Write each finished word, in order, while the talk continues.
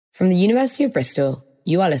From the University of Bristol,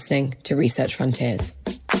 you are listening to Research Frontiers.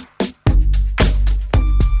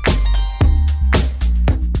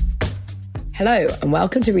 Hello and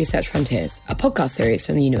welcome to Research Frontiers, a podcast series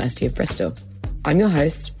from the University of Bristol. I'm your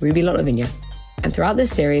host, Ruby Lotlevina, and throughout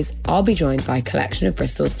this series, I'll be joined by a collection of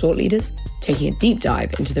Bristol's thought leaders, taking a deep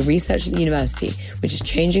dive into the research at the university, which is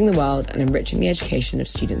changing the world and enriching the education of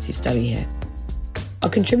students who study here. Our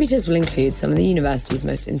contributors will include some of the university's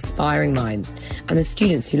most inspiring minds and the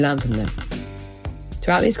students who learn from them.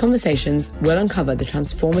 Throughout these conversations, we'll uncover the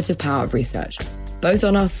transformative power of research, both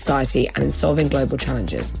on our society and in solving global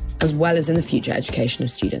challenges, as well as in the future education of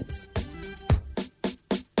students.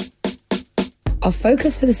 Our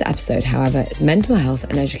focus for this episode, however, is mental health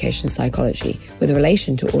and education psychology with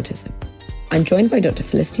relation to autism. I'm joined by Dr.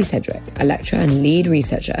 Felicity Sedgwick, a lecturer and lead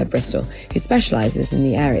researcher at Bristol who specialises in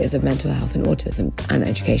the areas of mental health and autism and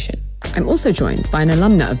education. I'm also joined by an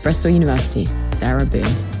alumna of Bristol University, Sarah Boone.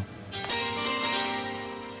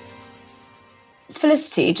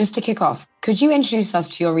 Felicity, just to kick off, could you introduce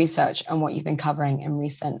us to your research and what you've been covering in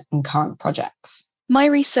recent and current projects? My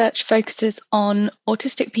research focuses on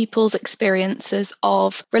autistic people's experiences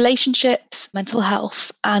of relationships, mental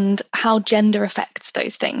health, and how gender affects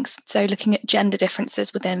those things. So looking at gender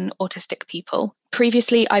differences within autistic people.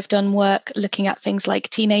 Previously, I've done work looking at things like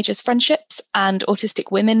teenagers' friendships and autistic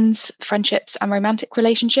women's friendships and romantic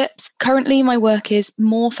relationships. Currently, my work is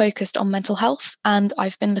more focused on mental health, and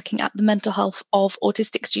I've been looking at the mental health of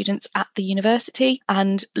autistic students at the university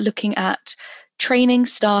and looking at training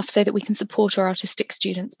staff so that we can support our autistic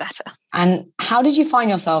students better. And how did you find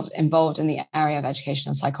yourself involved in the area of education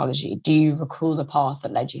and psychology? Do you recall the path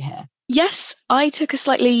that led you here? Yes, I took a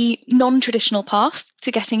slightly non-traditional path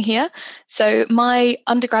to getting here. So my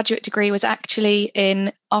undergraduate degree was actually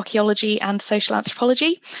in archaeology and social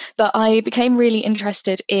anthropology, but I became really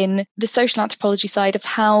interested in the social anthropology side of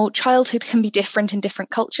how childhood can be different in different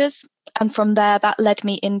cultures. And from there, that led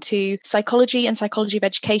me into psychology and psychology of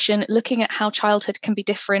education, looking at how childhood can be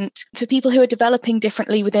different for people who are developing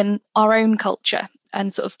differently within our own culture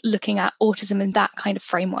and sort of looking at autism in that kind of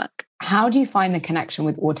framework. How do you find the connection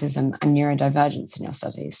with autism and neurodivergence in your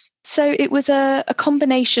studies? So it was a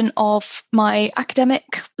combination of my academic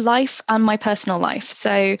life and my personal life.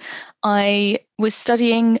 So I was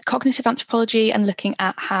studying cognitive anthropology and looking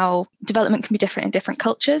at how development can be different in different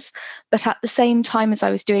cultures. But at the same time as I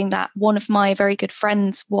was doing that, one of my very good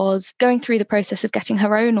friends was going through the process of getting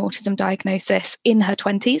her own autism diagnosis in her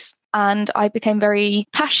 20s. And I became very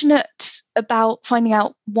passionate about finding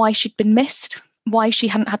out why she'd been missed, why she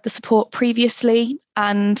hadn't had the support previously.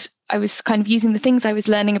 And I was kind of using the things I was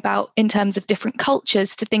learning about in terms of different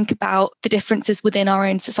cultures to think about the differences within our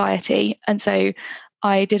own society. And so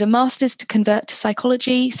I did a master's to convert to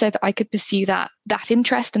psychology so that I could pursue that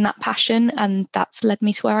interest and that passion. And that's led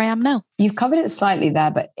me to where I am now. You've covered it slightly there,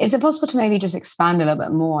 but is it possible to maybe just expand a little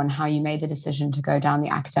bit more on how you made the decision to go down the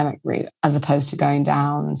academic route as opposed to going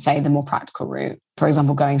down, say, the more practical route? For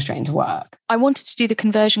example, going straight into work? I wanted to do the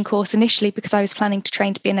conversion course initially because I was planning to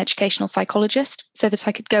train to be an educational psychologist so that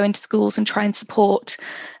I could go into schools and try and support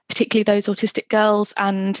particularly those autistic girls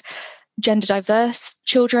and gender diverse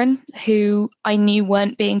children who I knew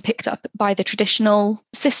weren't being picked up by the traditional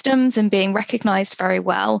systems and being recognised very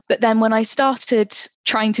well. But then when I started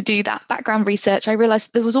trying to do that background research, I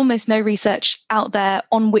realised there was almost no research out there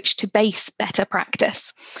on which to base better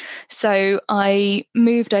practice. So I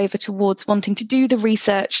moved over towards wanting to do the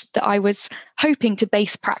research that I was hoping to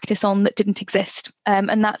base practice on that didn't exist.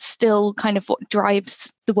 And that's still kind of what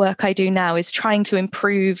drives the work I do now, is trying to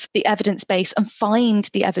improve the evidence base and find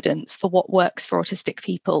the evidence for what works for autistic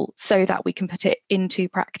people so that we can put it into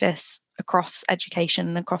practice across education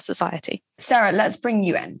and across society. Sarah, let's bring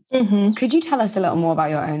you in. Mm-hmm. Could you tell us a little more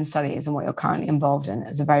about your own studies and what you're currently involved in as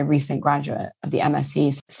a very recent graduate of the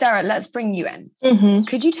MSc? Sarah, let's bring you in. Mm-hmm.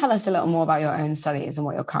 Could you tell us a little more about your own studies and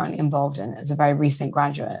what you're currently involved in as a very recent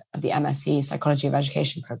graduate of the MSc Psychology of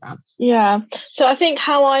Education program? Yeah. So I think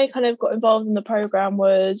how I kind of got involved in the program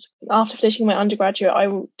was after finishing my undergraduate, I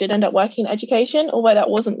did end up working in education, although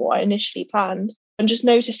that wasn't what I initially planned. And just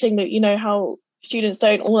noticing that, how students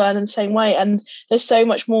don't all learn in the same way, and there's so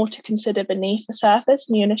much more to consider beneath the surface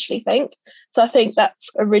than you initially think. So I think that's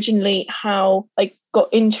originally how I got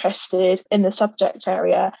interested in the subject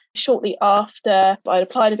area. Shortly after I'd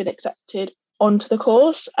applied and been accepted onto the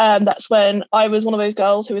course, that's when I was one of those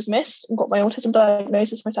girls who was missed and got my autism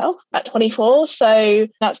diagnosis myself at 24. So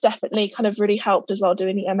that's definitely kind of really helped as well,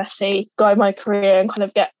 doing the MSc, guide my career and kind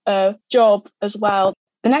of get a job as well.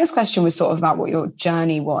 The next question was sort of about what your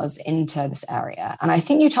journey was into this area. And I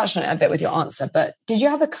think you touched on it a bit with your answer, but did you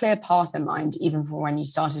have a clear path in mind, even for when you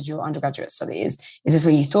started your undergraduate studies? Is this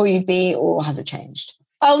where you thought you'd be, or has it changed?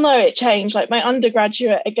 Oh, no, it changed. Like my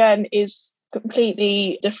undergraduate, again, is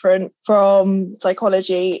completely different from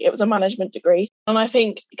psychology. It was a management degree. And I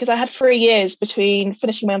think because I had 3 years between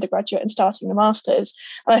finishing my undergraduate and starting the master's,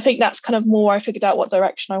 and I think that's kind of more I figured out what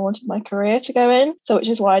direction I wanted my career to go in. So which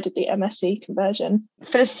is why I did the MSc conversion.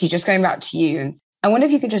 Felicity, just going back to you, I wonder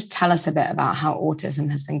if you could just tell us a bit about how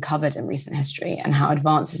autism has been covered in recent history and how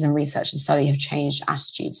advances in research and study have changed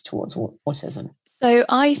attitudes towards autism. So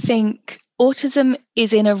I think autism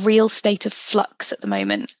is in a real state of flux at the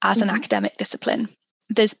moment as an academic discipline.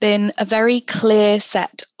 There's been a very clear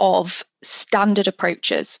set of standard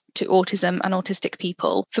approaches to autism and autistic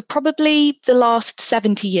people for probably the last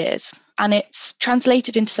 70 years. And it's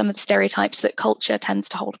translated into some of the stereotypes that culture tends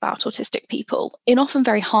to hold about autistic people in often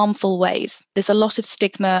very harmful ways. There's a lot of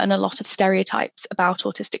stigma and a lot of stereotypes about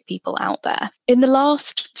autistic people out there. In the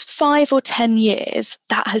last 5 or 10 years,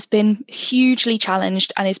 that has been hugely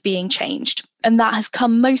challenged and is being changed. And that has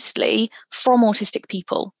come mostly from autistic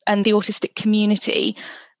people and the autistic community,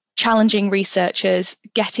 challenging researchers,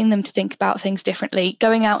 getting them to think about things differently,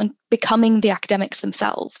 going out and becoming the academics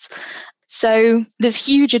themselves. So there's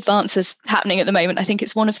huge advances happening at the moment. I think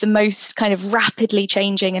it's one of the most kind of rapidly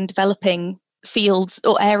changing and developing fields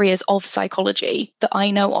or areas of psychology that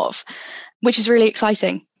I know of, which is really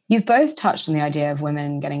exciting. You've both touched on the idea of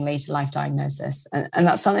women getting later life diagnosis, and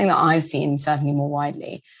that's something that I've seen certainly more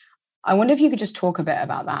widely. I wonder if you could just talk a bit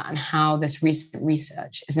about that and how this recent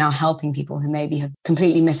research is now helping people who maybe have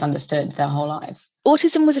completely misunderstood their whole lives.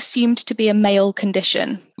 Autism was assumed to be a male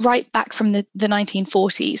condition right back from the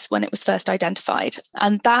 1940s when it was first identified.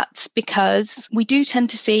 And that's because we do tend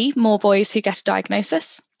to see more boys who get a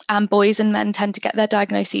diagnosis, and boys and men tend to get their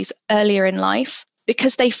diagnoses earlier in life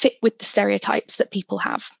because they fit with the stereotypes that people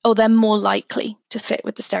have, or they're more likely to fit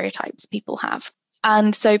with the stereotypes people have.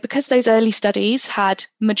 And so because those early studies had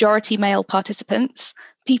majority male participants,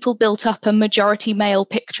 people built up a majority male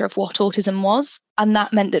picture of what autism was. And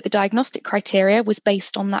that meant that the diagnostic criteria was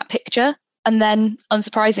based on that picture. And then,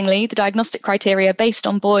 unsurprisingly, the diagnostic criteria based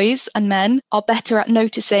on boys and men are better at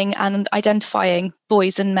noticing and identifying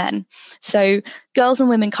boys and men. So girls and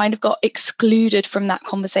women kind of got excluded from that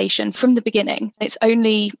conversation from the beginning. It's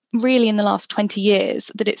only really in the last 20 years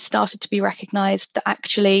that it started to be recognised that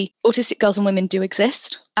actually autistic girls and women do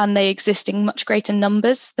exist, and they exist in much greater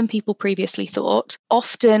numbers than people previously thought.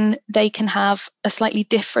 Often they can have a slightly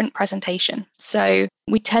different presentation. So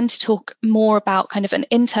we tend to talk more about kind of an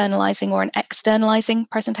internalizing or an externalizing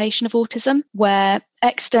presentation of autism, where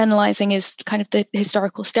externalizing is kind of the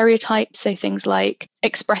historical stereotypes. So things like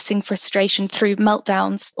expressing frustration through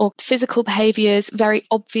meltdowns or physical behaviors, very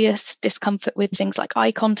obvious discomfort with things like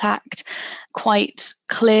eye contact, quite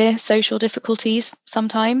clear social difficulties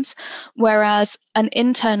sometimes. Whereas an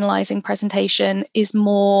internalizing presentation is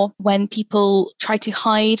more when people try to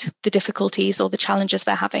hide the difficulties or the challenges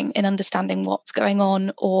they're having in understanding what's going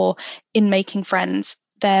on or in making friends.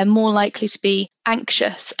 They're more likely to be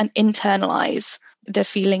anxious and internalize the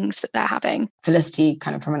feelings that they're having. Felicity,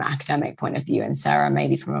 kind of from an academic point of view, and Sarah,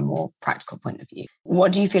 maybe from a more practical point of view.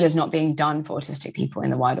 What do you feel is not being done for autistic people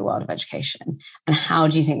in the wider world of education? And how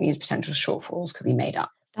do you think these potential shortfalls could be made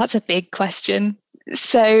up? That's a big question.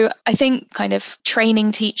 So I think kind of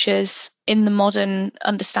training teachers in the modern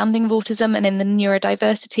understanding of autism and in the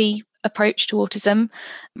neurodiversity approach to autism,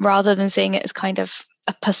 rather than seeing it as kind of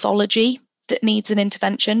a pathology that needs an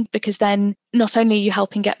intervention, because then not only are you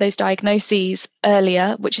helping get those diagnoses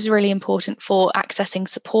earlier, which is really important for accessing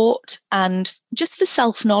support and just for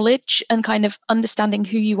self-knowledge and kind of understanding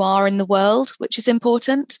who you are in the world, which is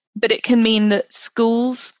important, but it can mean that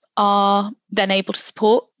schools are then able to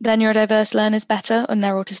support their neurodiverse learners better and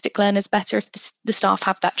their autistic learners better if the staff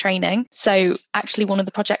have that training. So actually one of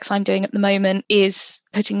the projects I'm doing at the moment is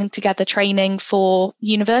putting together training for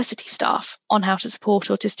university staff on how to support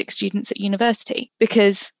autistic students at university,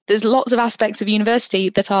 because there's lots of aspects of university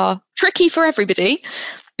that are tricky for everybody,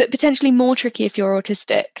 but potentially more tricky if you're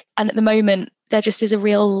autistic. And at the moment, there just is a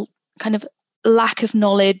real kind of lack of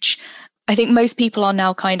knowledge. I think most people are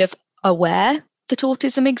now kind of aware that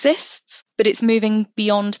autism exists, but it's moving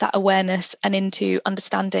beyond that awareness and into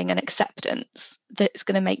understanding and acceptance that's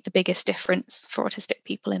going to make the biggest difference for autistic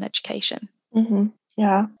people in education. Mm-hmm.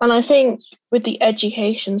 Yeah. And I think with the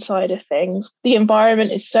education side of things, the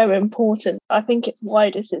environment is so important. I think it's why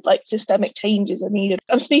this is like systemic changes are needed.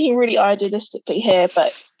 I'm speaking really idealistically here,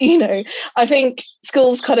 but, I think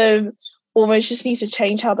schools kind of almost just need to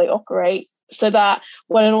change how they operate. so that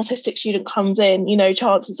when an autistic student comes in,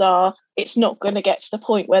 chances are it's not going to get to the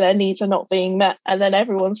point where their needs are not being met. And then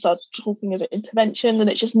everyone starts talking of intervention, and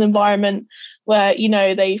it's just an environment where,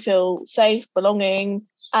 they feel safe, belonging,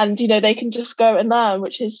 and, they can just go and learn,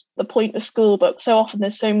 which is the point of school. But so often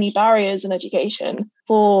there's so many barriers in education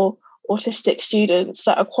for autistic students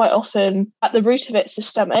that are quite often at the root of it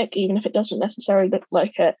systemic, even if it doesn't necessarily look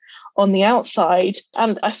like it on the outside.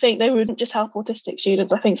 And I think they wouldn't just help autistic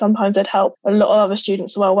students. I think sometimes they'd help a lot of other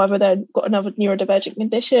students as well, whether they've got another neurodivergent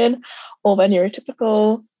condition or they're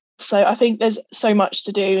neurotypical. So I think there's so much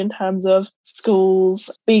to do in terms of schools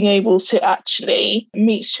being able to actually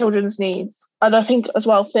meet children's needs. And I think as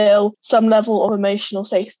well feel some level of emotional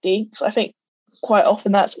safety. So I think quite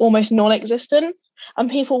often that's almost non-existent.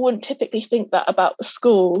 And people wouldn't typically think that about the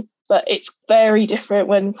school, but it's very different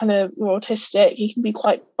when kind of you're autistic. You can be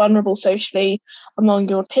quite vulnerable socially among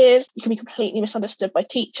your peers. You can be completely misunderstood by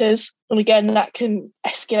teachers. And again, that can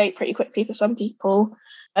escalate pretty quickly for some people.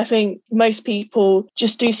 I think most people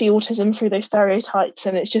just do see autism through those stereotypes,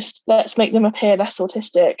 and it's just, let's make them appear less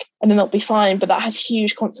autistic and then they'll be fine. But that has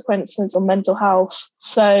huge consequences on mental health.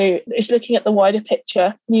 So it's looking at the wider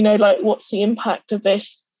picture, what's the impact of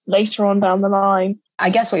this later on down the line. I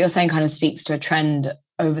guess what you're saying kind of speaks to a trend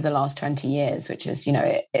over the last 20 years, which is,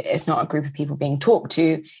 it's not a group of people being talked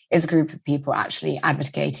to, it's a group of people actually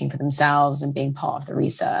advocating for themselves and being part of the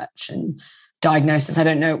research and diagnosis. I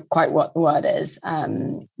don't know quite what the word is.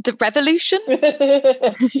 The revolution?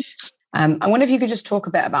 I wonder if you could just talk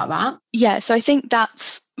a bit about that. Yeah, so I think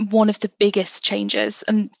that's one of the biggest changes,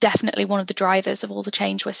 and definitely one of the drivers of all the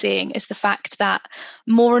change we're seeing, is the fact that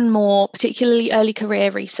more and more, particularly early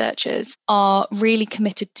career researchers, are really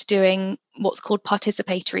committed to doing what's called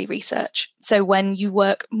participatory research. So when you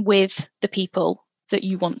work with the people that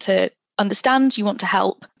you want to understand, you want to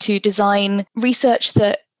help, to design research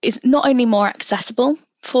that is not only more accessible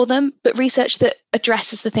for them, but research that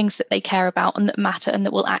addresses the things that they care about and that matter and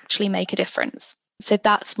that will actually make a difference. So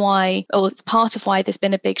that's why, or it's part of why there's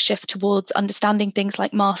been a big shift towards understanding things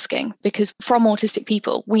like masking, because from autistic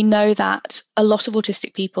people, we know that a lot of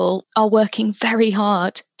autistic people are working very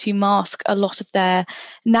hard to mask a lot of their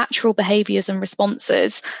natural behaviours and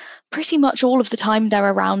responses pretty much all of the time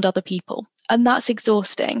they're around other people. And that's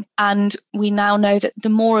exhausting. And we now know that the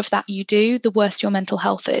more of that you do, the worse your mental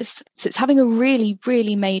health is. So it's having a really,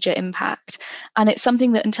 really major impact. And it's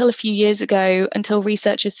something that until a few years ago, until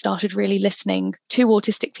researchers started really listening to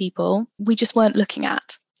autistic people, we just weren't looking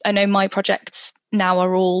at. I know my projects now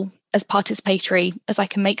are all as participatory as I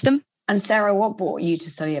can make them. And Sarah, what brought you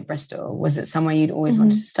to study at Bristol? Was it somewhere you'd always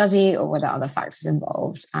wanted to study, or were there other factors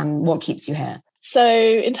involved? And what keeps you here? So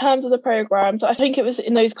in terms of the programme, so I think it was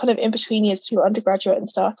in those kind of in-between years between undergraduate and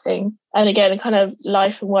starting. And again, a kind of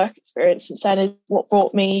life and work experience since then is what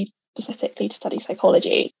brought me specifically to study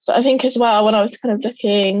psychology. But I think as well, when I was kind of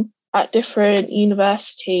looking at different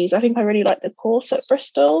universities, I think I really liked the course at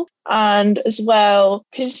Bristol. And as well,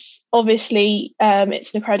 because obviously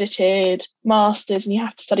it's an accredited master's and you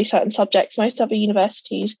have to study certain subjects. Most other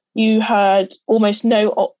universities, you had almost no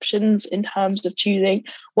options in terms of choosing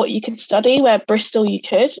what you could study, where Bristol you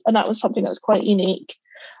could. And that was something that was quite unique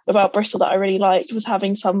about Bristol that I really liked, was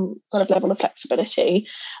having some kind of level of flexibility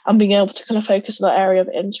and being able to kind of focus on that area of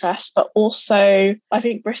interest. But also, I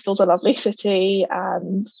think Bristol's a lovely city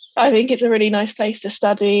and I think it's a really nice place to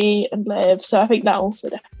study and live. So I think that also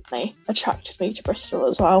definitely attracted me to Bristol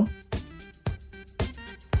as well.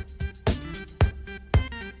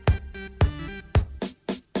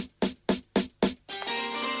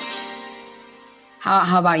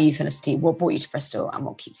 How about you, Felicity? What brought you to Bristol and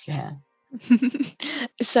what keeps you here?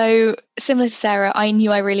 So similar to Sarah, I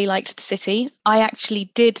knew I really liked the city. I actually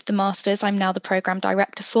did the master's I'm now the programme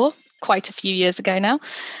director for quite a few years ago now.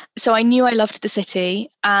 So I knew I loved the city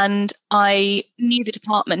and I knew the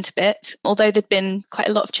department a bit, although there'd been quite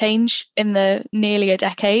a lot of change in the nearly a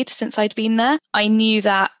decade since I'd been there. I knew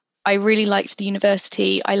that I really liked the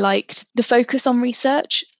university. I liked the focus on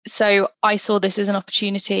research. So I saw this as an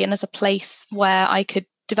opportunity and as a place where I could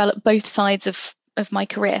develop both sides of my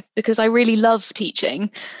career, because I really love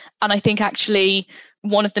teaching. And I think actually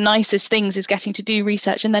one of the nicest things is getting to do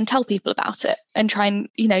research and then tell people about it and try and,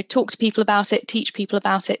 talk to people about it, teach people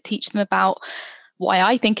about it, teach them about why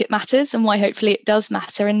I think it matters and why hopefully it does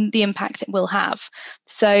matter and the impact it will have.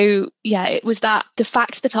 So yeah, it was that the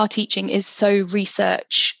fact that our teaching is so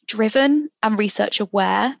research driven and research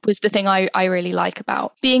aware was the thing I really like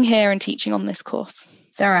about being here and teaching on this course.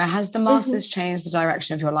 Sarah, has the Masters changed the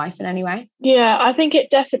direction of your life in any way? Yeah, I think it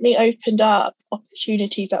definitely opened up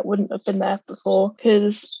opportunities that wouldn't have been there before,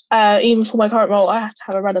 because even for my current role, I have to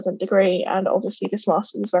have a relevant degree, and obviously this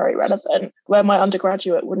Masters is very relevant, where my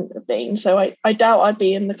undergraduate wouldn't have been. So I doubt I'd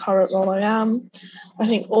be in the current role I am. I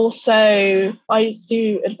think also I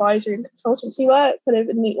do advisory and consultancy work kind of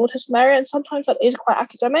in the autism area, and sometimes that is quite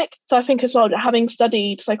academic. So I think as well, having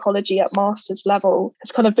studied psychology at master's level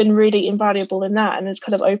has kind of been really invaluable in that, and has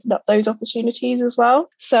kind of opened up those opportunities as well.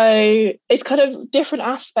 So it's kind of different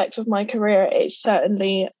aspects of my career it's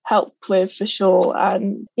certainly helped with, for sure.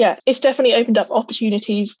 And yeah, it's definitely opened up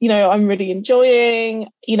opportunities, I'm really enjoying,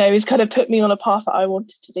 it's kind of put me on a path that I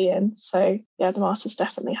wanted to be in. So yeah, the Masters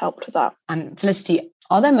definitely helped with that. And Felicity,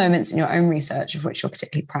 are there moments in your own research of which you're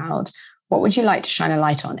particularly proud? What would you like to shine a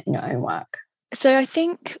light on in your own work? So I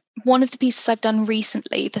think one of the pieces I've done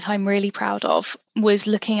recently that I'm really proud of was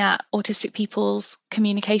looking at autistic people's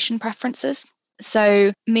communication preferences.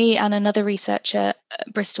 So me and another researcher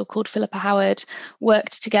at Bristol called Philippa Howard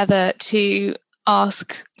worked together to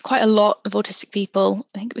ask quite a lot of autistic people,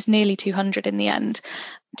 I think it was nearly 200 in the end,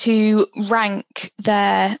 to rank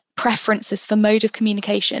their preferences for mode of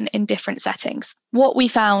communication in different settings. What we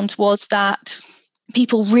found was that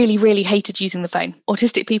people really, really hated using the phone.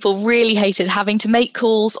 Autistic people really hated having to make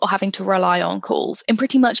calls or having to rely on calls in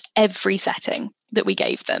pretty much every setting that we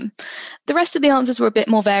gave them. The rest of the answers were a bit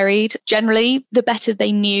more varied. Generally, the better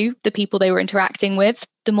they knew the people they were interacting with,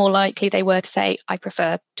 the more likely they were to say, I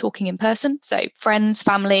prefer talking in person. So friends,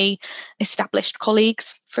 family, established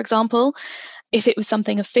colleagues, for example. If it was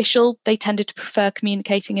something official, they tended to prefer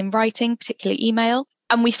communicating in writing, particularly email.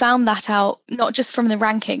 And we found that out not just from the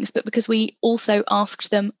rankings, but because we also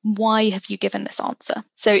asked them, why have you given this answer?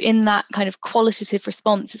 So in that kind of qualitative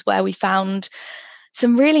response is where we found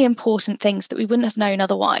some really important things that we wouldn't have known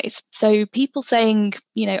otherwise. So people saying,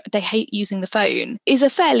 they hate using the phone is a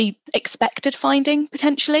fairly expected finding,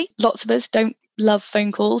 potentially. Lots of us don't love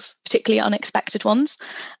phone calls, particularly unexpected ones.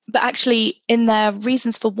 But actually, in their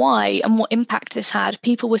reasons for why and what impact this had,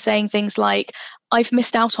 people were saying things like, I've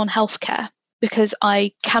missed out on healthcare because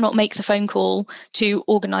I cannot make the phone call to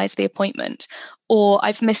organise the appointment, or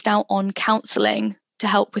I've missed out on counselling to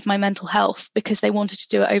help with my mental health because they wanted to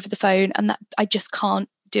do it over the phone and that I just can't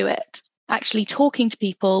do it. Actually, talking to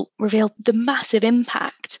people revealed the massive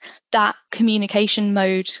impact that communication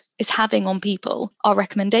mode is having on people. Our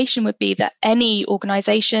recommendation would be that any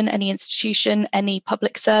organisation, any institution, any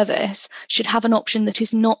public service should have an option that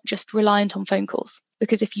is not just reliant on phone calls.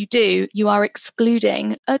 Because if you do, you are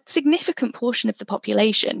excluding a significant portion of the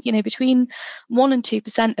population. Between 1% and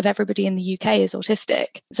 2% of everybody in the UK is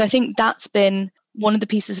autistic. So I think that's been one of the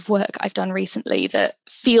pieces of work I've done recently that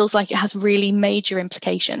feels like it has really major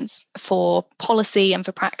implications for policy and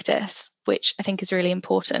for practice, which I think is really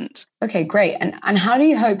important. Okay, great. And how do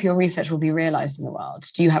you hope your research will be realised in the world?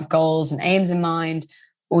 Do you have goals and aims in mind,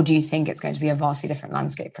 or do you think it's going to be a vastly different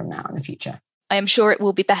landscape from now in the future? I am sure it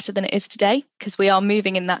will be better than it is today because we are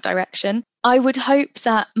moving in that direction. I would hope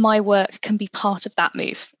that my work can be part of that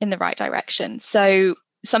move in the right direction. So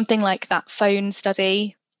something like that phone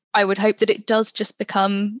study, I would hope that it does just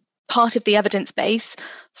become part of the evidence base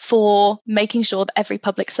for making sure that every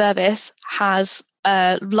public service has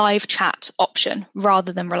a live chat option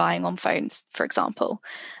rather than relying on phones, for example.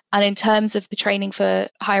 And in terms of the training for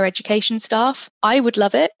higher education staff, I would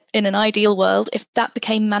love it in an ideal world if that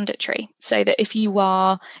became mandatory, so that if you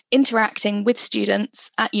are interacting with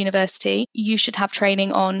students at university, you should have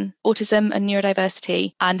training on autism and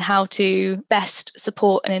neurodiversity and how to best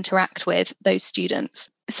support and interact with those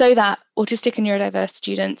students, so that autistic and neurodiverse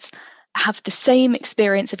students have the same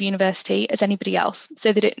experience of university as anybody else,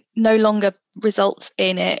 so that it no longer results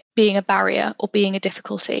in it being a barrier or being a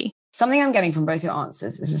difficulty. Something I'm getting from both your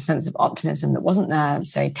answers is a sense of optimism that wasn't there,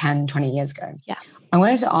 say, 10, 20 years ago. Yeah. I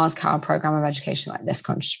wanted to ask how a programme of education like this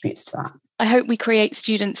contributes to that. I hope we create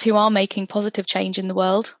students who are making positive change in the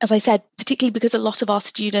world. As I said, particularly because a lot of our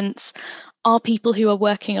students are people who are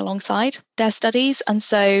working alongside their studies. And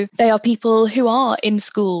so they are people who are in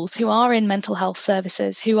schools, who are in mental health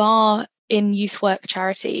services, who are in youth work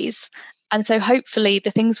charities. And so hopefully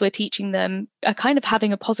the things we're teaching them are kind of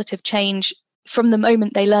having a positive change from the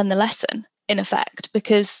moment they learn the lesson, in effect,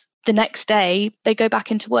 because the next day they go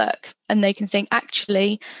back into work and they can think,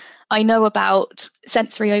 actually, I know about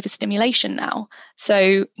sensory overstimulation now.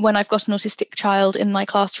 So when I've got an autistic child in my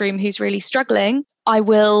classroom who's really struggling, I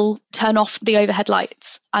will turn off the overhead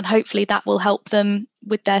lights, and hopefully that will help them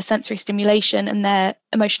with their sensory stimulation and their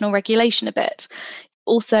emotional regulation a bit.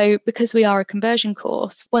 Also, because we are a conversion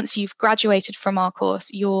course, once you've graduated from our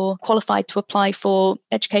course, you're qualified to apply for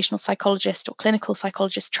educational psychologist or clinical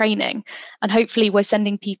psychologist training. And hopefully we're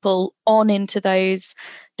sending people on into those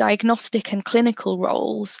diagnostic and clinical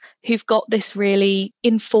roles who've got this really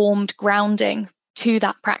informed grounding to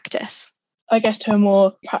that practice. I guess to a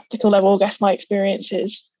more practical level, I guess my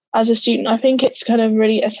experiences as a student, I think it's kind of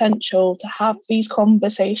really essential to have these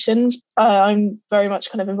conversations. I'm very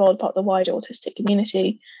much kind of involved part of the wider autistic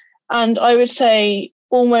community. And I would say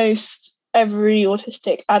almost every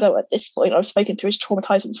autistic adult at this point I've spoken to is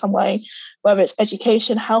traumatized in some way, whether it's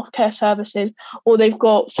education, healthcare services, or they've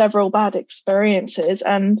got several bad experiences.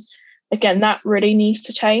 And again, that really needs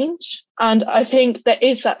to change. And I think there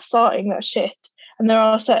is that shift. And there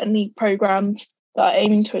are certainly programs that are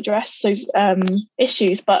aiming to address those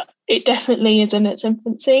issues, but it definitely is in its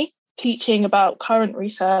infancy. Teaching about current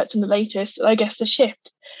research and the latest, I guess the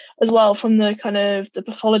shift as well from the kind of the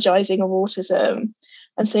pathologizing of autism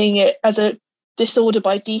and seeing it as a disorder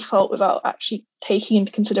by default without actually taking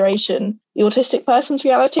into consideration the autistic person's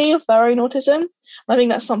reality of their own autism. I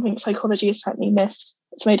think that's something psychology has certainly missed.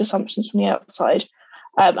 It's made assumptions from the outside,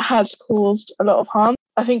 has caused a lot of harm.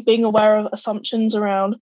 I think being aware of assumptions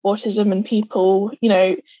around autism and people,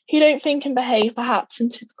 who don't think and behave perhaps in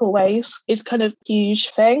typical ways is kind of a huge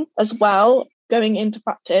thing as well. Going into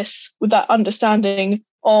practice with that understanding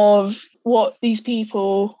of what these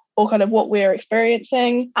people or kind of what we're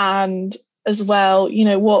experiencing, and as well,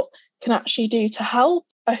 what can actually do to help.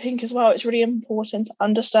 I think as well, it's really important to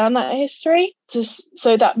understand that history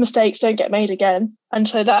so that mistakes don't get made again, and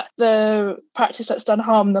so that the practice that's done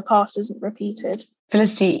harm in the past isn't repeated.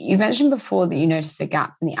 Felicity, you mentioned before that you noticed a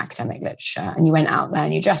gap in the academic literature and you went out there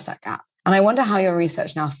and you addressed that gap. And I wonder how your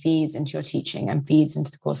research now feeds into your teaching and feeds into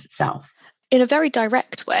the course itself. In a very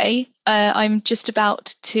direct way, I'm just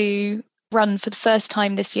about to run for the first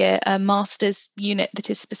time this year a master's unit that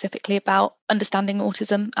is specifically about understanding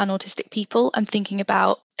autism and autistic people and thinking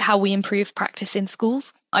about how we improve practice in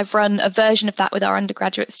schools. I've run a version of that with our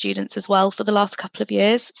undergraduate students as well for the last couple of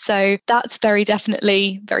years. So that's very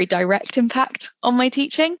definitely very direct impact on my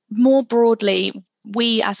teaching. More broadly,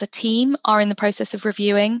 we as a team are in the process of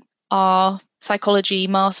reviewing our psychology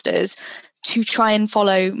masters to try and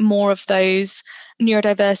follow more of those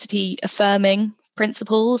neurodiversity affirming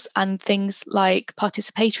principles and things like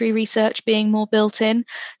participatory research being more built in.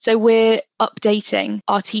 So we're updating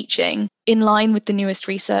our teaching in line with the newest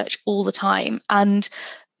research all the time, and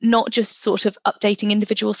not just sort of updating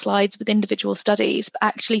individual slides with individual studies, but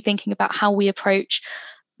actually thinking about how we approach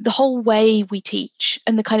the whole way we teach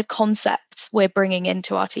and the kind of concepts we're bringing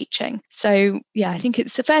into our teaching. So yeah, I think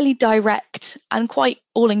it's a fairly direct and quite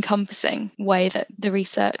all-encompassing way that the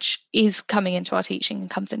research is coming into our teaching and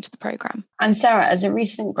comes into the programme. And Sarah, as a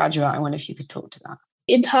recent graduate, I wonder if you could talk to that.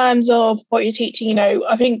 In terms of what you're teaching, I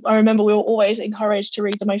remember we were always encouraged to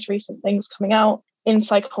read the most recent things coming out in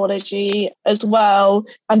psychology as well.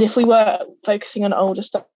 And if we were focusing on older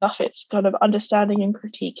stuff, it's kind of understanding and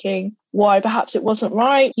critiquing why perhaps it wasn't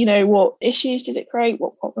right, what issues did it create,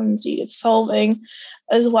 what problems needed solving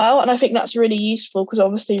as well. And I think that's really useful because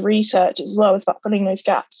obviously research as well is about filling those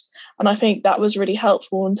gaps. And I think that was really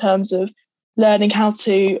helpful in terms of learning how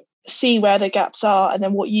to see where the gaps are and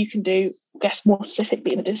then what you can do, I guess more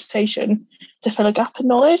specifically in a dissertation, to fill a gap in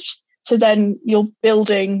knowledge. So then you're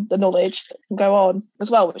building the knowledge that can go on as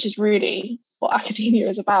well, which is really what academia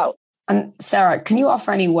is about. And Sarah, can you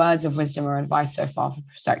offer any words of wisdom or advice so far for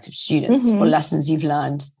prospective students or lessons you've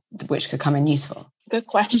learned which could come in useful? Good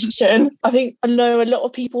question. I know a lot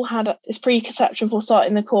of people had this preconception for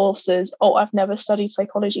starting the courses, I've never studied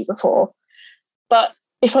psychology before. But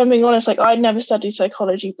if I'm being honest, I'd never studied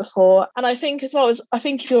psychology before. And I think as well as,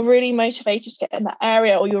 if you're really motivated to get in that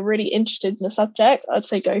area or you're really interested in the subject, I'd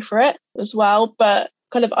say go for it as well. But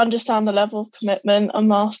kind of understand the level of commitment a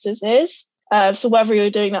master's is. So whether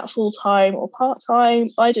you're doing that full-time or part-time,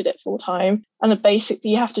 I did it full-time. And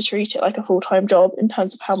basically you have to treat it like a full-time job in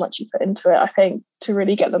terms of how much you put into it, I think, to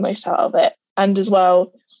really get the most out of it. And as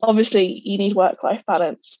well, obviously you need work-life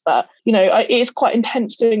balance, but it's quite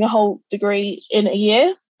intense doing a whole degree in a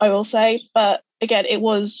year, I will say. But again, it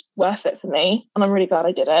was worth it for me and I'm really glad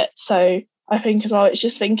I did it. So I think as well, it's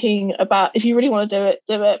just thinking about, if you really want to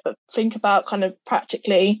do it, but think about kind of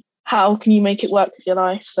practically how can you make it work with your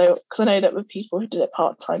life. So because I know that with people who did it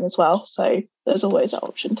part-time as well, so there's always that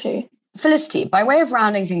option too. Felicity, by way of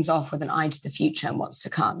rounding things off with an eye to the future and what's to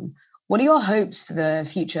come, what are your hopes for the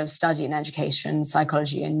future of study in education,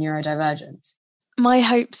 psychology and neurodivergence? My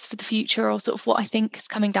hopes for the future, or sort of what I think is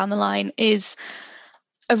coming down the line, is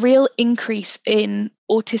a real increase in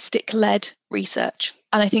autistic-led research.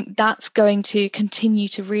 And I think that's going to continue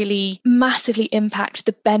to really massively impact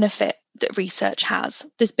the benefit that research has.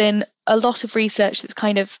 There's been a lot of research that's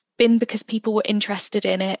kind of been because people were interested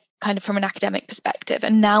in it, kind of from an academic perspective.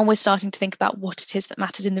 And now we're starting to think about what it is that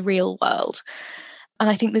matters in the real world. And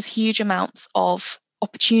I think there's huge amounts of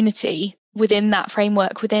opportunity within that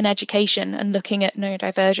framework, within education, and looking at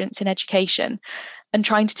neurodivergence in education and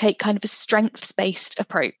trying to take kind of a strengths-based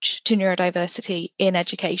approach to neurodiversity in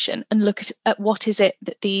education and look at what is it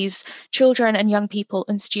that these children and young people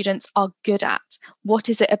and students are good at? What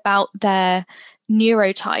is it about their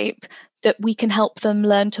neurotype that we can help them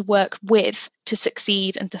learn to work with to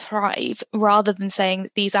succeed and to thrive, rather than saying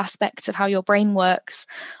that these aspects of how your brain works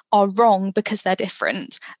are wrong because they're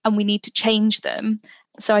different and we need to change them.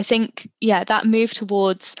 So I think, that move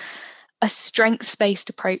towards a strengths-based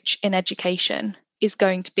approach in education is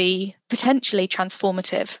going to be potentially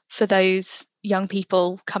transformative for those young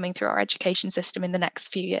people coming through our education system in the next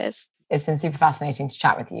few years. It's been super fascinating to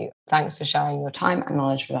chat with you. Thanks for sharing your time and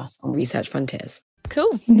knowledge with us on Research Frontiers.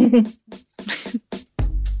 Cool.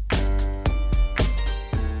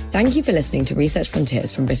 Thank you for listening to Research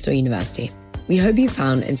Frontiers from Bristol University. We hope you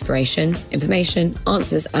found inspiration, information,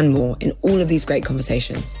 answers, and more in all of these great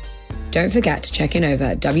conversations. Don't forget to check in over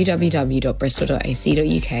at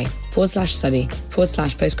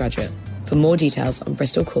www.bristol.ac.uk/study/postgraduate for more details on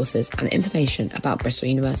Bristol courses and information about Bristol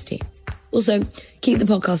University. Also, keep the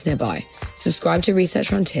podcast nearby. Subscribe to Research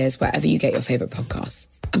Frontiers wherever you get your favourite podcasts.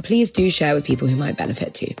 And please do share with people who might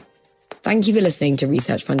benefit too. Thank you for listening to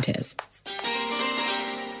Research Frontiers.